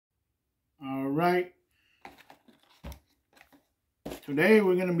Alright. Today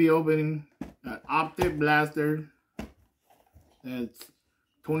we're going to be opening an Optic blaster. That's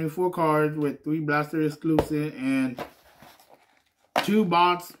 24 cards with 3 blaster exclusive and 2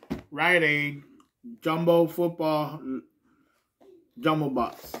 box Rite Aid jumbo football jumbo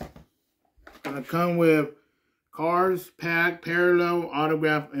box. Gonna come with cards, pack, parallel,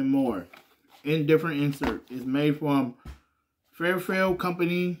 autograph, and more in different inserts. It's made from Fairfield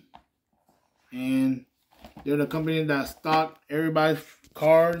Company, and they're the company that stock everybody's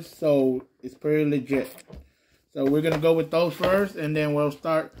cards, so it's pretty legit. So we're gonna go with those first, and then we'll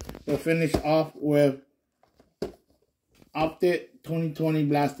finish off with Optic 2020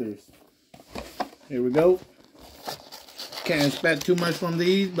 blasters. Here we go. Can't expect too much from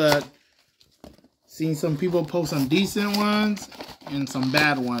these, but seen some people post some decent ones and some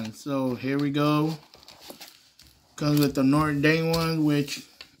bad ones. So here we go. Comes with the Notre Dame one, which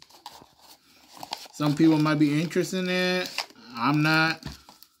some people might be interested in it. I'm not.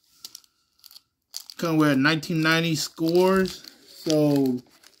 Come with 1990 scores. So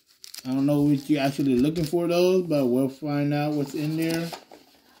I don't know what you're actually looking for those, but we'll find out what's in there.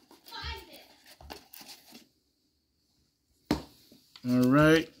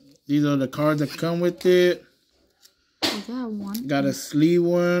 Alright. These are the cards that come with it. Is that one? Got a sleeve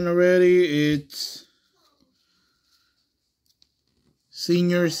one already. It's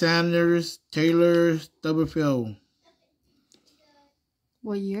Senior Sanders Taylor Stubblefield.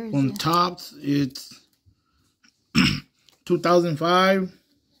 What year is On it? tops, it's 2005.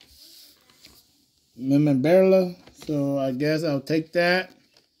 Memorabilia. So I guess I'll take that.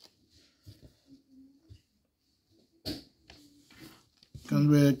 Comes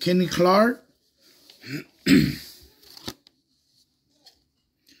with Kenny Clark.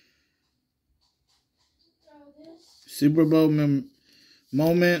 Super Bowl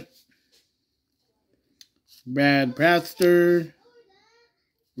moment. Brad Praster.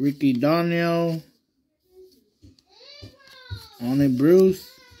 Ricky Donnell. Arnie Bruce.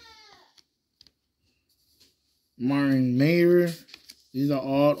 Martin Mayer. These are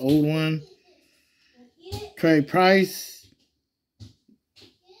all old ones. Trey Price.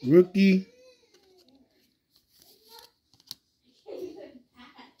 Rookie.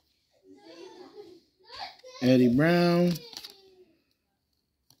 Eddie Brown.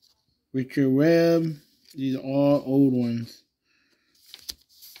 Richard Webb. These are all old ones.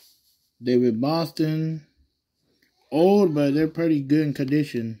 David Boston. Old, but they're pretty good in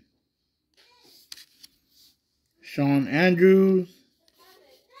condition. Sean Andrews.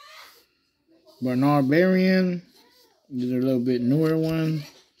 Bernard Berrien. These are a little bit newer ones.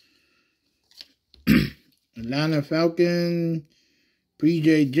 Atlanta Falcon.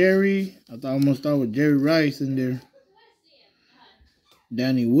 PJ Jerry. I almost thought with Jerry Rice in there.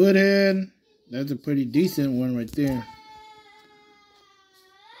 Danny Woodhead. That's a pretty decent one right there.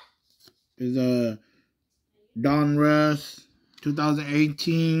 There's a Don Russ,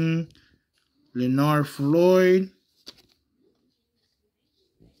 2018, Leonard Floyd,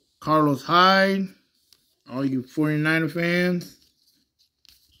 Carlos Hyde, all you 49er fans.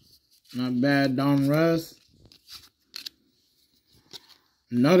 Not bad, Don Russ.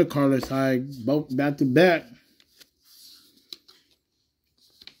 Another Carlos Hyde, both back to back.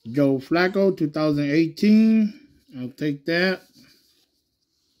 Joe Flacco, 2018. I'll take that.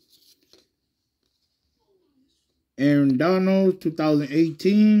 Aaron Donald,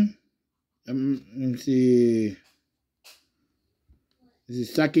 2018. Let me see. This is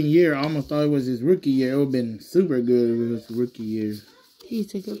his second year. I almost thought it was his rookie year. It would have been super good if it was his rookie year.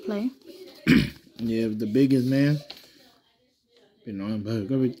 He's a good player. Yeah, the biggest man. I'm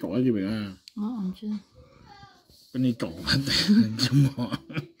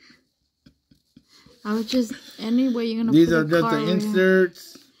I was just, anyway, you're gonna These put are just the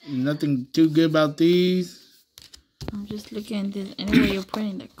inserts. Nothing too good about these. I'm just looking at this. Anyway, you're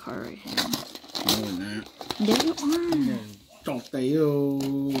putting the card right here. No, not. There you are. Chọt tay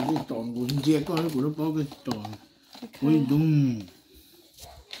cái tròn của chia của nó có cái tròn. Ui đúng.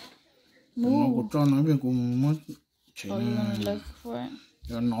 Nó có tròn nói về cùng mất. Oh, you wanna look for it?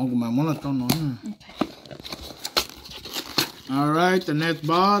 Nó của mà muốn là tròn nói. Alright, the next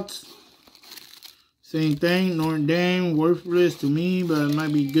box. Same thing, Notre Dame, worthless to me, but it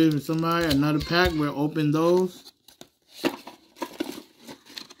might be good for somebody. Another pack, we'll open those.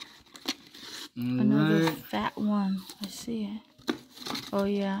 Another fat one. I see it. Oh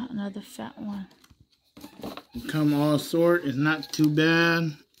yeah, another fat one. Come all sort. It's not too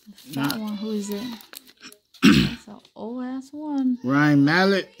bad. Fat one. Who is it? That's an old ass one. Ryan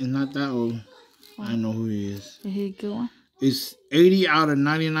Mallett is not that old. Oh. I know who he is. Is he a good one? It's 80 out of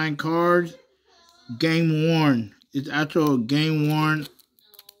 99 cards. game worn. It's actual game worn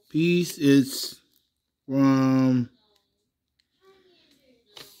piece. It's from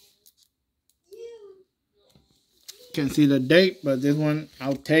can't see the date, but this one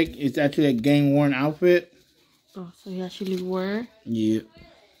I'll take. It's actually a game worn outfit. Oh, so you actually wore? Yeah.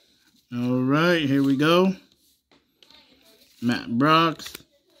 All right, here we go. Matt Brooks,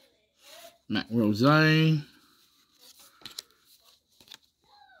 Matt Rose,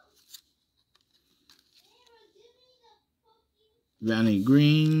 Vanny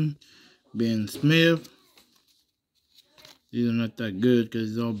Green, Ben Smith. These are not that good because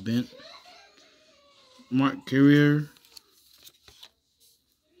it's all bent. Mark Carrier,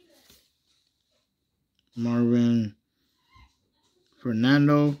 Marvin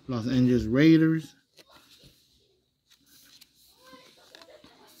Fernando, Los Angeles Raiders.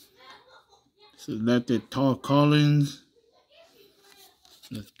 Selected Tall Collins.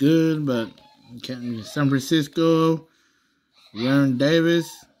 That's good, but can't. San Francisco, Aaron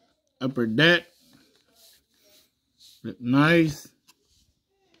Davis, Upper Deck. Look nice.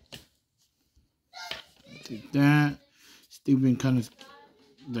 Take that. Stephen Cunningham,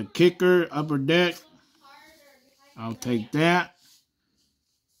 the kicker, Upper Deck. I'll take that.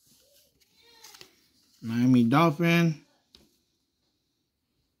 Miami Dolphin.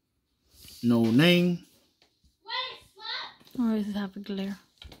 No name. Or does it have a glare?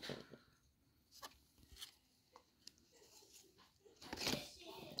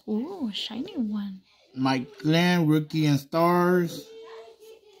 Ooh, a shiny one. Mike Glenn, rookie and stars.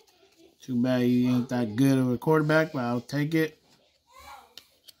 Too bad he ain't that good of a quarterback, but I'll take it.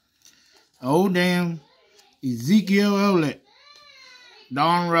 Oh, damn. Ezekiel Elliott.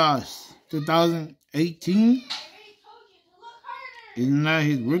 Don Ross, 2018. Isn't that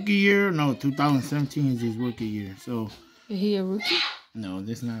his rookie year? No, 2017 is his rookie year. So, is he a rookie? No,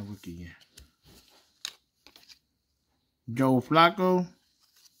 this is not a rookie year. Joe Flacco.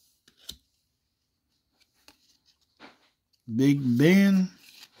 Big Ben.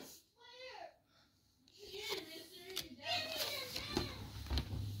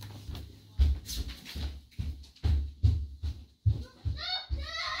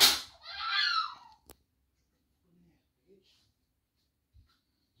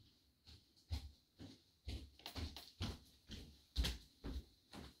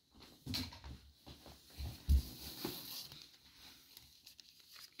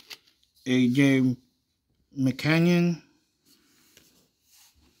 AJ McCannon.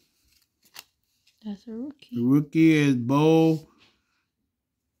 That's a rookie. The rookie is Bo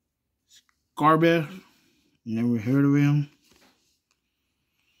Scarborough. Never heard of him.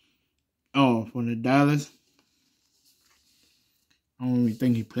 Oh, from the Dallas. I don't even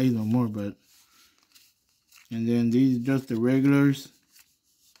think he plays no more, but. And then these are just the regulars.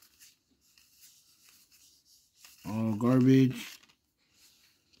 All garbage.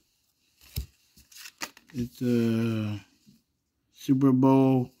 It's a Super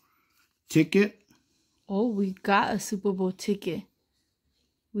Bowl ticket. Oh, we got a Super Bowl ticket.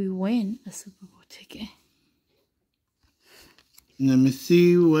 We win a Super Bowl ticket. Let me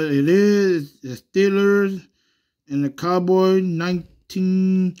see what it is. The Steelers and the Cowboys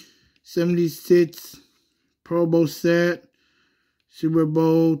 1976 Pro Bowl set. Super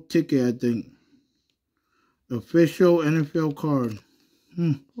Bowl ticket, I think. Official NFL card.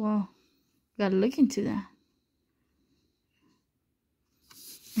 Wow. Gotta look into that.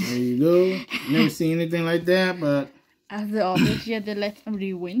 There you go. Never seen anything like that, but After all this, you had to let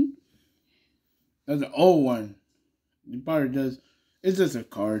somebody win? that's an old one. It probably does. It's just a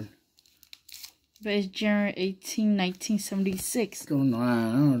card. But it's January 18, 1976. No,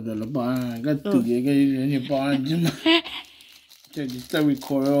 Just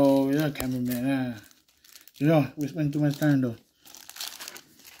record. Oh, yeah, cameraman. No, we spent too much time though.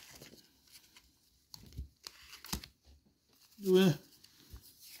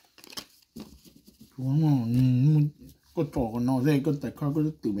 Come on, go talk no, they got the car, go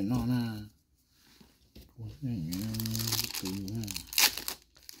to me, no, nah.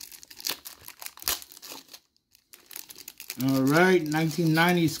 All right,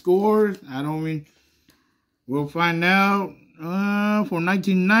 1990 scores. I don't mean. We'll find out. For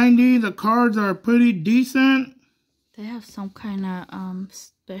 1990, the cards are pretty decent. They have some kind of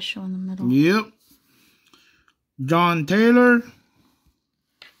special in the middle. Yep. John Taylor.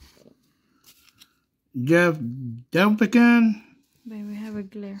 Jeff Delphican. Baby, we have a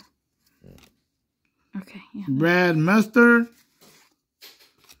glare. Okay, yeah. Brad Mester.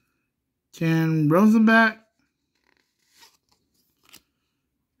 Ken Rosenbach.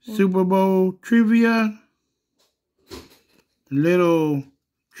 Super Bowl trivia. Little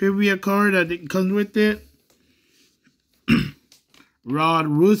trivia card that comes with it. Rod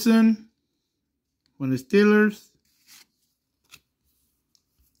Wilson from the Steelers.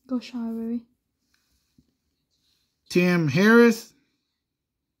 Go shower, baby. Tim Harris.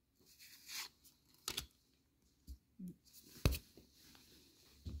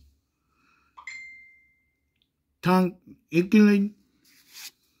 Tonk Ickley.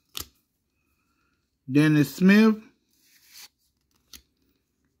 Dennis Smith.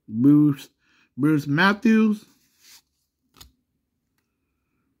 Bruce Matthews.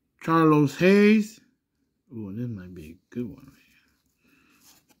 Carlos Hayes. Oh, this might be a good one.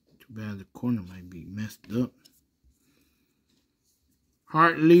 Too bad the corner might be messed up.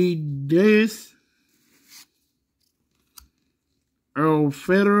 Hartley Davis. Earl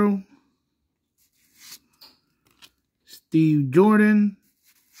Federal. Steve Jordan.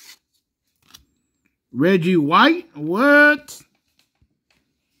 Reggie White. What?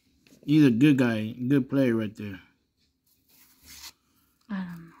 He's a good guy. Good player right there. I don't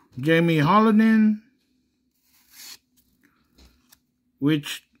know. Jamie Holliday.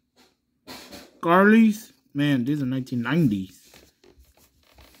 Which Carly's. Man, these are 1990s.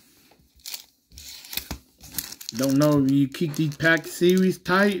 Don't know if you keep these pack series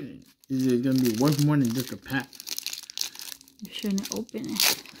tight. Is it going to be worth more than just a pack? You shouldn't open it.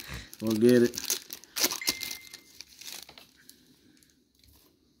 Forget it.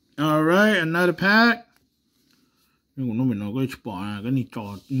 Alright, another pack. Don't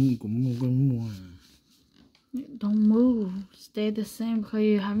move. Stay the same because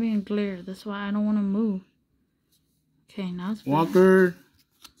you're having a glare. That's why I don't want to move. Okay, now it's Walker.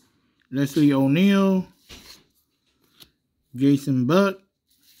 Leslie O'Neal. Jason Buck.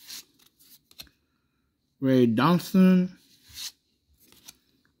 Ray Thompson.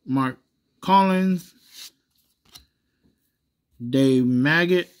 Mark Collins. Dave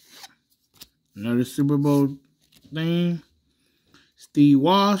Maggot. Another Super Bowl thing. Steve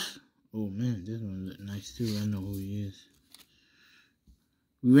Walsh. Oh man, this one looks nice too. I know who he is.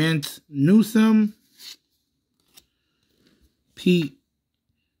 Vince Newsom. Pete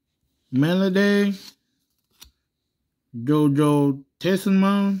Melody. Jojo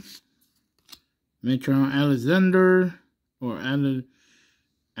Tessamon. Metron Alexander or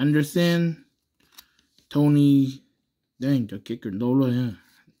Anderson. Tony. Dang, the kicker. Lola, yeah.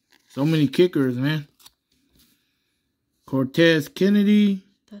 So many kickers, man. Cortez Kennedy.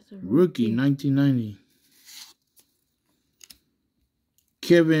 That's a Rookie, 1990.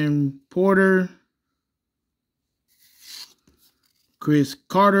 Kevin Porter. Chris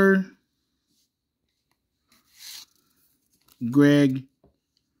Carter. Greg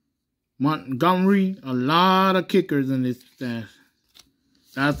Montgomery. A lot of kickers in this staff.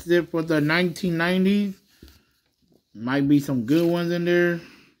 That's it for the 1990s. Might be some good ones in there.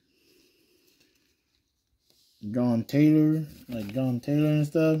 John Taylor, like John Taylor and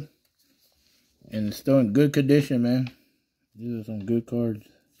stuff. And it's still in good condition, man. These are some good cards.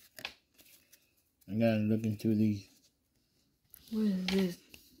 I gotta look into these. What is this?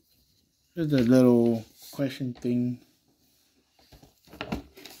 Just a little question thing.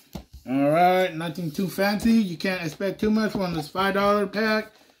 Alright, nothing too fancy. You can't expect too much from this $5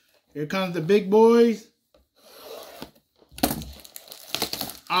 pack. Here comes the big boys.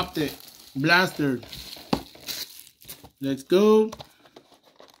 Optic Blaster. Let's go.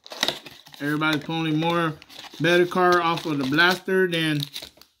 Everybody's pulling more better card off of the Blaster than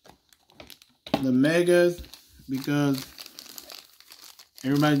the Megas because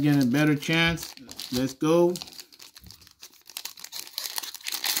everybody's getting a better chance. Let's go.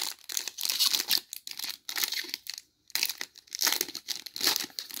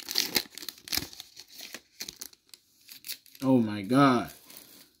 Oh my God.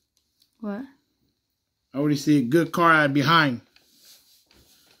 What? I already see a good card behind.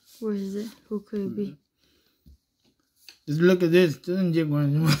 Where is it? Who could it be? Just look at this. I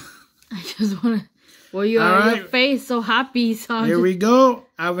just want to... Well, your face so happy. So here we go.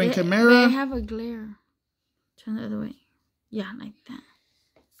 Alvin Kamara. They have a glare. Turn the other way. Yeah, like that.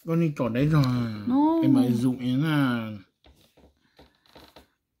 No. It might zoom in.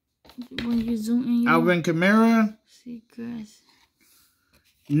 When you zoom in, Alvin Kamara. See grass.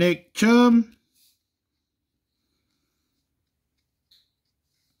 Nick Chubb.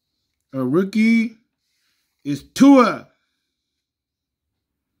 A rookie is Tua.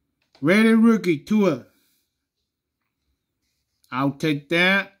 Rated rookie, Tua. I'll take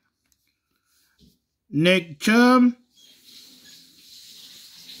that. Nick Chubb.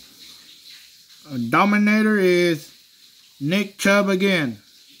 A Dominator is Nick Chubb again.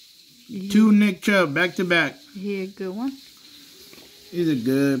 Two Nick Chubb back to back. Here, good one. He's a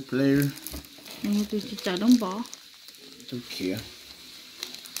good player. Những cái chả đông bỏ. Tôi kia.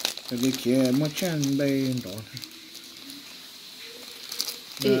 Tôi kia một chân bay đó.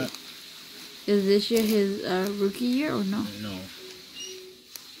 Is this year his rookie year or no? No.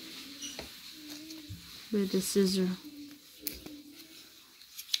 With the scissor.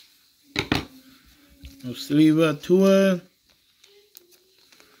 I'll sleeve a Tua.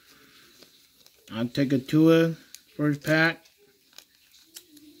 I'll take a Tua first pack.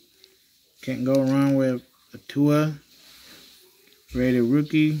 Can't go wrong with a Tua. Rated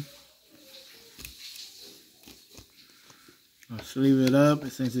rookie. I'll sleeve it up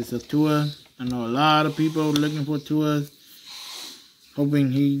since it's a Tua. I know a lot of people looking for Tuas,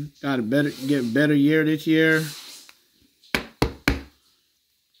 hoping he got a better year this year.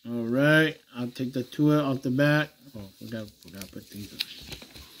 All right, I'll take the Tua off the back. Oh, forgot to put these on.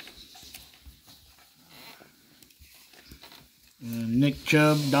 Nick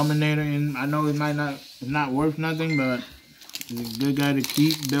Chubb, Dominator, and I know it's not worth nothing, but he's a good guy to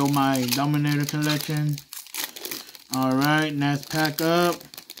keep. Build my Dominator collection. All right, next pack up.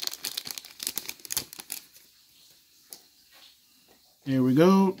 Here we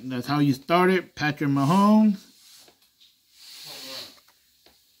go. That's how you start it. Patrick Mahomes.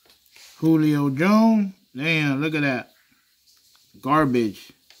 Julio Jones. Damn, look at that.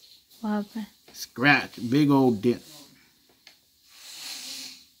 Garbage. What happened? Scratch. Big old dent.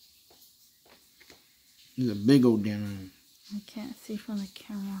 There's a big old dent on him. I can't see from the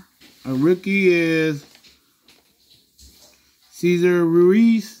camera. A rookie is Cesar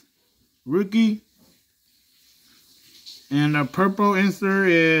Ruiz. Rookie. And a purple insert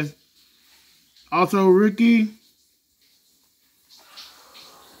is also rookie.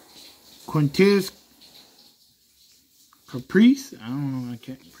 Quintus Caprice. I don't know. I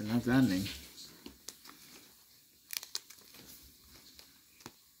can't pronounce that name.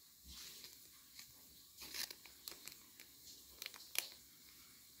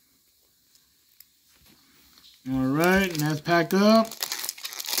 All right, let's pack up.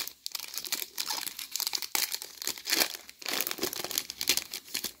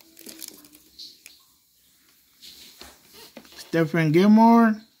 Stephen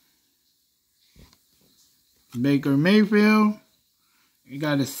Gilmore, Baker Mayfield. You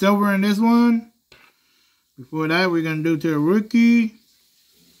got a silver in this one. Before that, we're going to do to a rookie,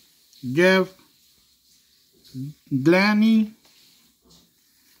 Jeff Gladney.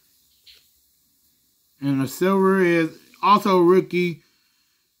 And the silver is also rookie.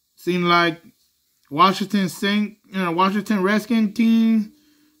 Seemed like Washington Redskins team.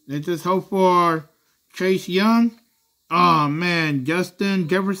 They just hope for Chase Young. Oh man, Justin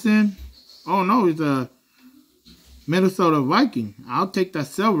Jefferson. Oh no, he's a Minnesota Viking. I'll take that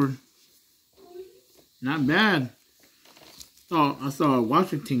silver. Not bad. Oh, I saw a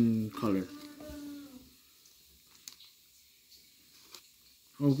Washington color.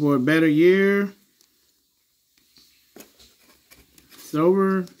 Hope for a better year.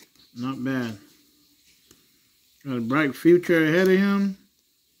 Silver, not bad. Got a bright future ahead of him.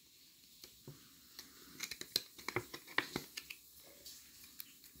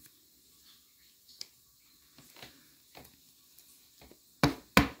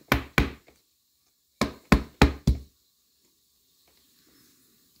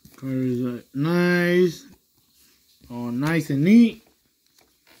 Colors nice. All nice and neat.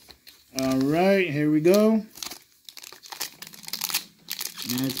 All right, here we go.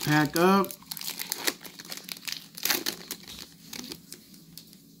 Let's pack up.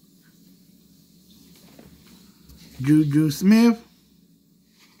 Juju Smith.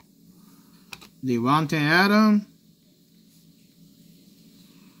 Devontae Adams.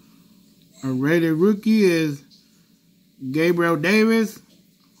 A rated rookie is Gabriel Davis.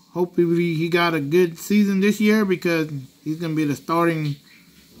 Hopefully he got a good season this year because he's going to be the starting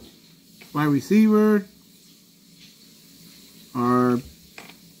wide receiver. Our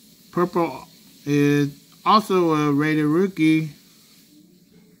purple is also a rated rookie.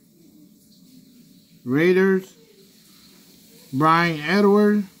 Raiders. Brian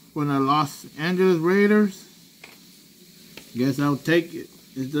Edwards for the Los Angeles Raiders. Guess I'll take it.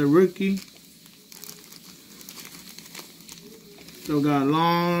 It's the rookie. Still got a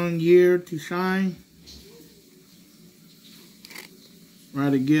long year to shine.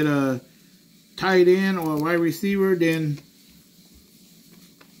 Rather get a tight end or a wide receiver than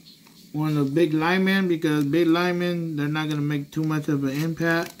one of the big linemen, because big linemen, they're not going to make too much of an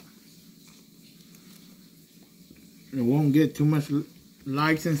impact. It won't get too much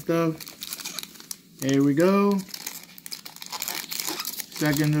likes and stuff. Here we go.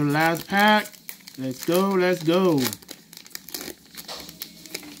 Second to last pack. Let's go, let's go.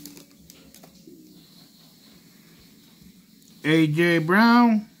 A.J.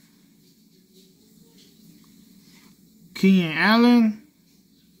 Brown. Keenan Allen.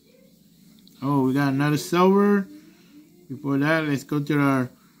 Oh, we got another silver. Before that, let's go to our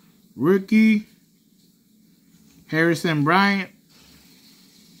rookie. Harrison Bryant.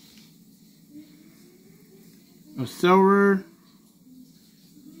 A silver.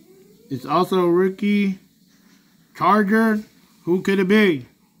 It's also a rookie. Charger. Who could it be?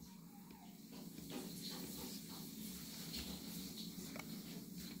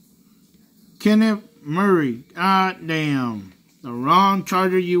 Kenneth Murray. God damn. The wrong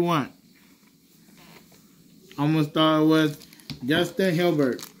Charger you want. Almost thought it was Justin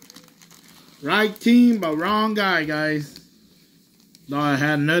Hilbert. Right team, but wrong guy, guys. Thought I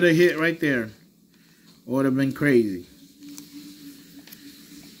had another hit right there. Would have been crazy.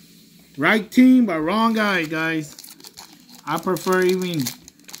 Right team, but wrong guy, guys. I prefer even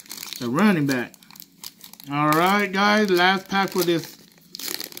the running back. Alright, guys. Last pack for this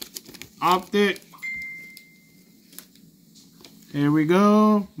Optic. Here we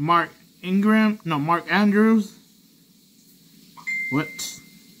go. Mark Andrews. What?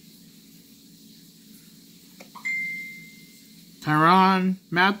 Tyrann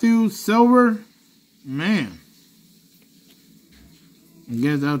Mathieu, silver. Man. I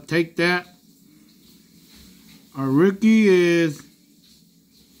guess I'll take that. Our rookie is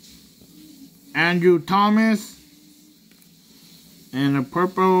Andrew Thomas. And the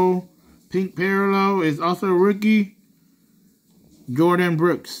purple pink parallel is also a rookie. Jordan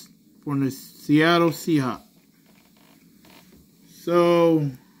Brooks from the Seattle Seahawks. So,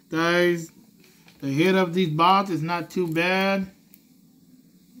 guys, the hit of these bots is not too bad.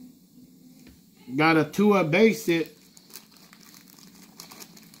 Got a Tua base hit.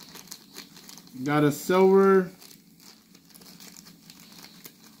 Got a silver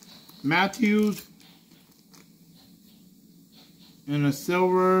Matthews. And a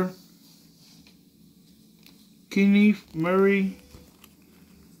silver Kenneth Murray.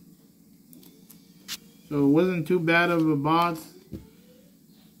 So it wasn't too bad of a box.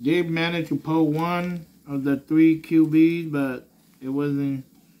 Did manage to pull one of the 3 QBs, but it wasn't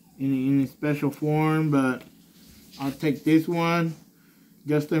in any special form. But I'll take this one.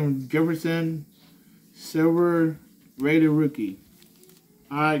 Justin Jefferson, silver rated rookie.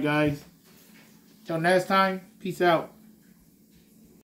 Alright, guys. Till next time, peace out.